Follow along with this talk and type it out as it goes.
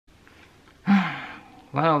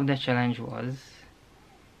one of the challenge was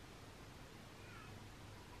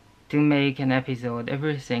to make an episode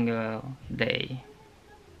every single day.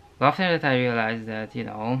 But after that I realized that, you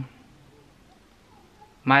know,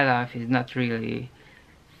 my life is not really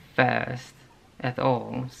fast at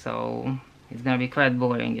all, so it's gonna be quite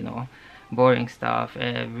boring, you know, boring stuff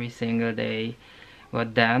every single day.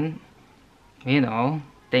 But then, you know,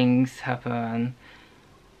 things happen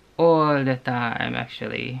all the time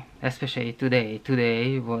actually, especially today.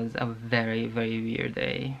 Today was a very weird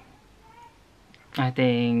day. I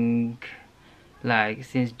think like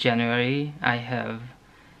since January I have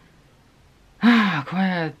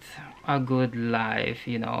quite a good life,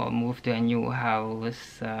 you know, moved to a new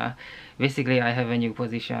house. Basically I have a new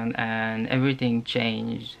position and everything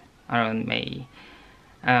changed around May,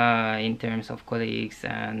 in terms of colleagues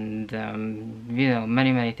and you know,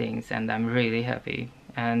 many things, and I'm really happy.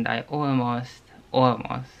 And I almost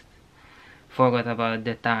forgot about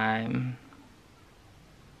the time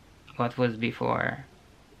what was before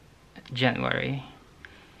January,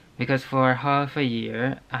 because for half a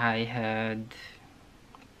year I had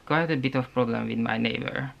quite a bit of problem with my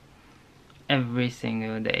neighbor every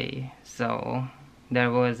single day. So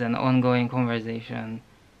there was an ongoing conversation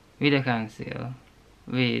with the council,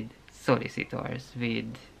 with solicitors,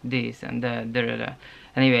 with this and that, da, da, da.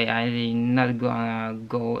 Anyway, I'm not gonna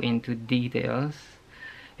go into details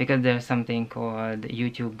because there's something called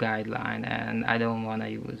YouTube guideline and I don't wanna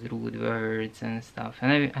use rude words and stuff.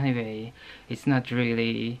 And anyway, it's not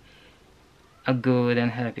really a good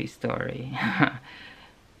and happy story.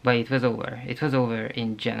 But it was over. It was over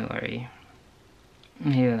in January.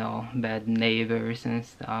 You know, bad neighbors and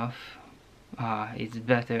stuff. It's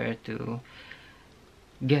better to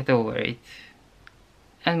get over it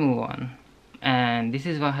and move on. And this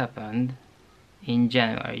is what happened in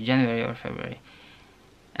January or February.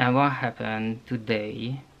 And what happened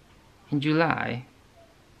today in July,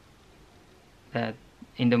 that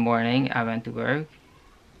in the morning I went to work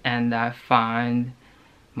and I found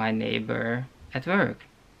my neighbor at work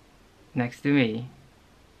next to me,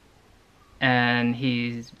 and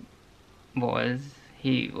he was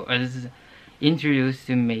introduced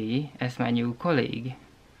to me as my new colleague.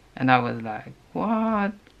 And I was like,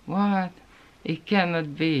 what, it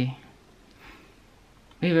cannot be.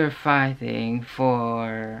 We were fighting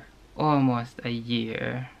for almost a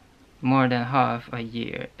year, more than half a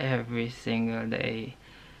year, every single day,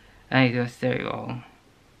 and it was terrible.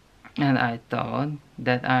 And I thought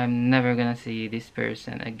that I'm never gonna see this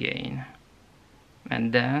person again.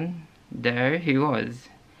 And then there he was,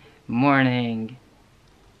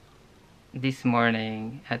 this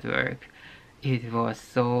morning at work. It was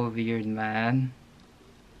so weird, man.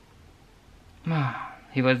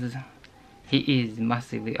 He is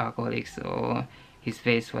massively alcoholic, so his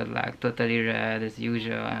face was like totally red as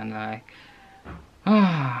usual, and like,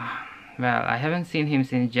 well, I haven't seen him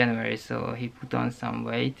since January, so he put on some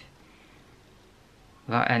weight.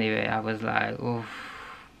 Well, anyway, I was like, oof.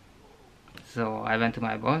 So I went to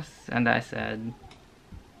my boss and I said,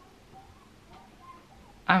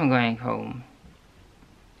 I'm going home.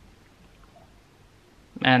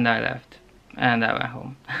 And I left and I went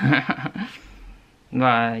home.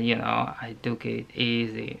 But you know, I took it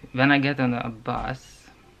easy. When I get on a bus,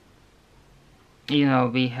 you know,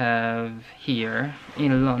 we have here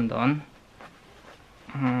in London,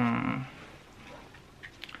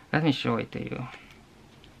 let me show it to you.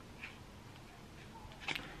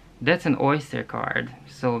 That's an Oyster card.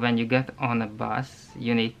 So when you get on a bus,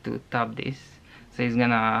 you need to tap this. So it's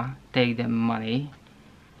gonna take the money.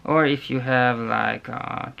 Or if you have like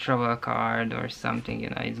a travel card or something, you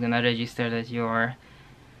know, it's gonna register that you're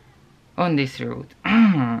on this route.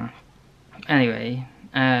 Anyway,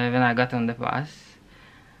 when I got on the bus,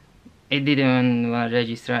 it didn't want to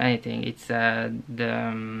register anything. It said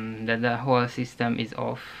that the whole system is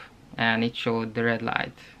off, and it showed the red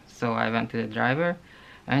light. So I went to the driver,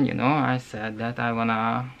 and you know, I said that I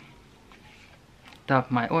wanna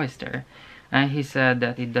tap my Oyster, and he said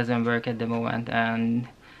that it doesn't work at the moment, and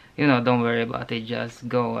you know, don't worry about it, just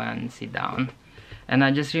go and sit down. And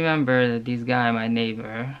I just remember that this guy, my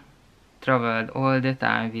neighbor, traveled all the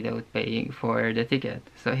time without paying for the ticket.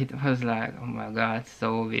 So it was like, oh my god,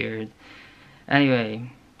 so weird.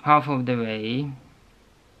 Anyway, half of the way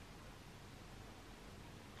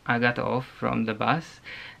I got off from the bus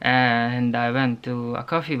and I went to a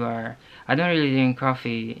coffee bar. I don't really drink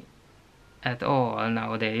coffee at all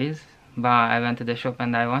nowadays, but I went to the shop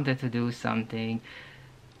and I wanted to do something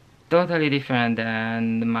totally different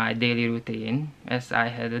than my daily routine, as I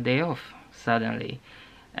had a day off suddenly.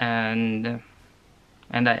 And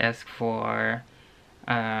I asked for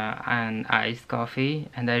a an iced coffee,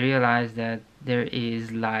 and I realized that there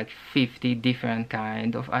is like 50 different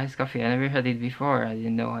kind of iced coffee. I never had it before. I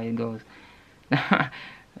didn't know how it goes.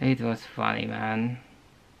 It was funny, man.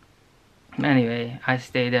 Anyway, I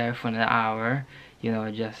stayed there for an hour,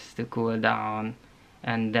 just to cool down,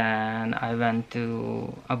 and then I went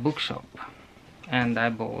to a bookshop and I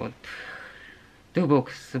bought two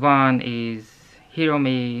books. One is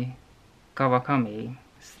Hiromi Kawakami,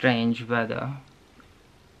 Strange Weather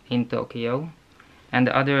in Tokyo, and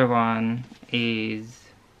the other one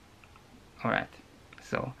is, alright,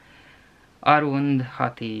 so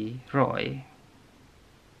Arundhati Roy,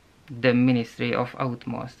 The Ministry of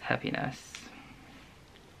Utmost Happiness.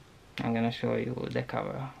 I'm gonna show you the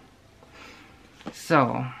cover.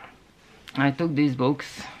 So I took these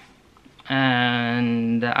books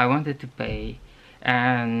and I wanted to pay,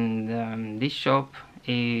 and this shop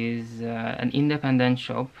is an independent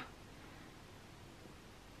shop,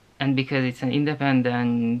 and because it's an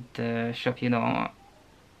independent shop,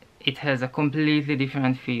 it has a completely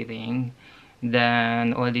different feeling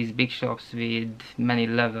than all these big shops with many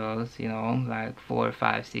levels, like 4,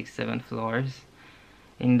 5, 6, 7 floors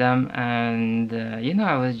in them. And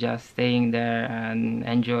I was just staying there and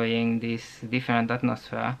enjoying this different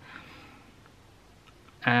atmosphere,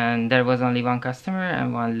 and there was only one customer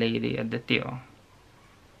and one lady at the till,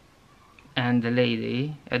 and the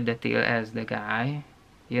lady at the till asked the guy,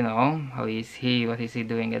 how is he, what is he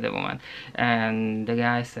doing at the moment, and the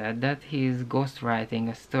guy said that he's ghostwriting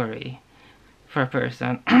a story for a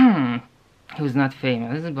person who's not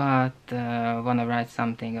famous but wanna write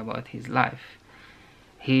something about his life.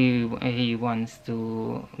 He wants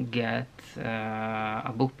to get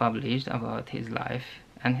a book published about his life,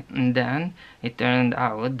 and then it turned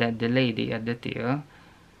out that the lady at the till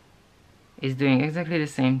is doing exactly the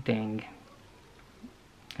same thing,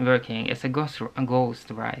 working as a ghost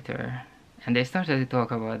writer. And they started to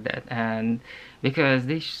talk about that, and because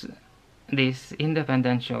this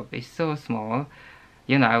independent shop is so small,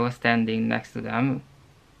 I was standing next to them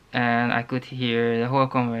and I could hear the whole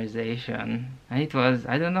conversation, and it was,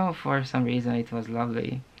 I don't know, for some reason it was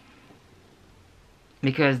lovely,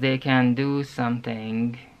 because they can do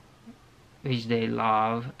something which they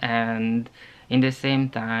love and in the same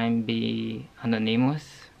time be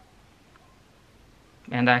anonymous,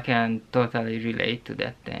 and I can totally relate to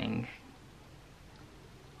that thing.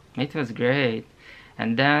 It was great.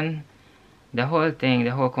 And then the whole thing,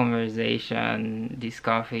 the whole conversation, this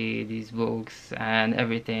coffee, these books, and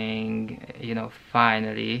everything,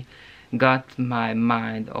 finally got my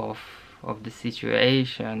mind off of the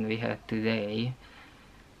situation we had today,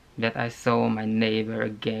 that I saw my neighbor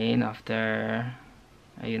again after,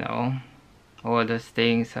 all those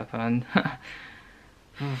things happened.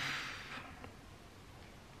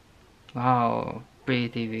 Wow,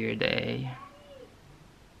 pretty weird day.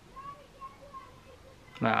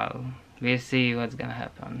 Well, we'll see what's gonna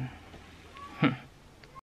happen.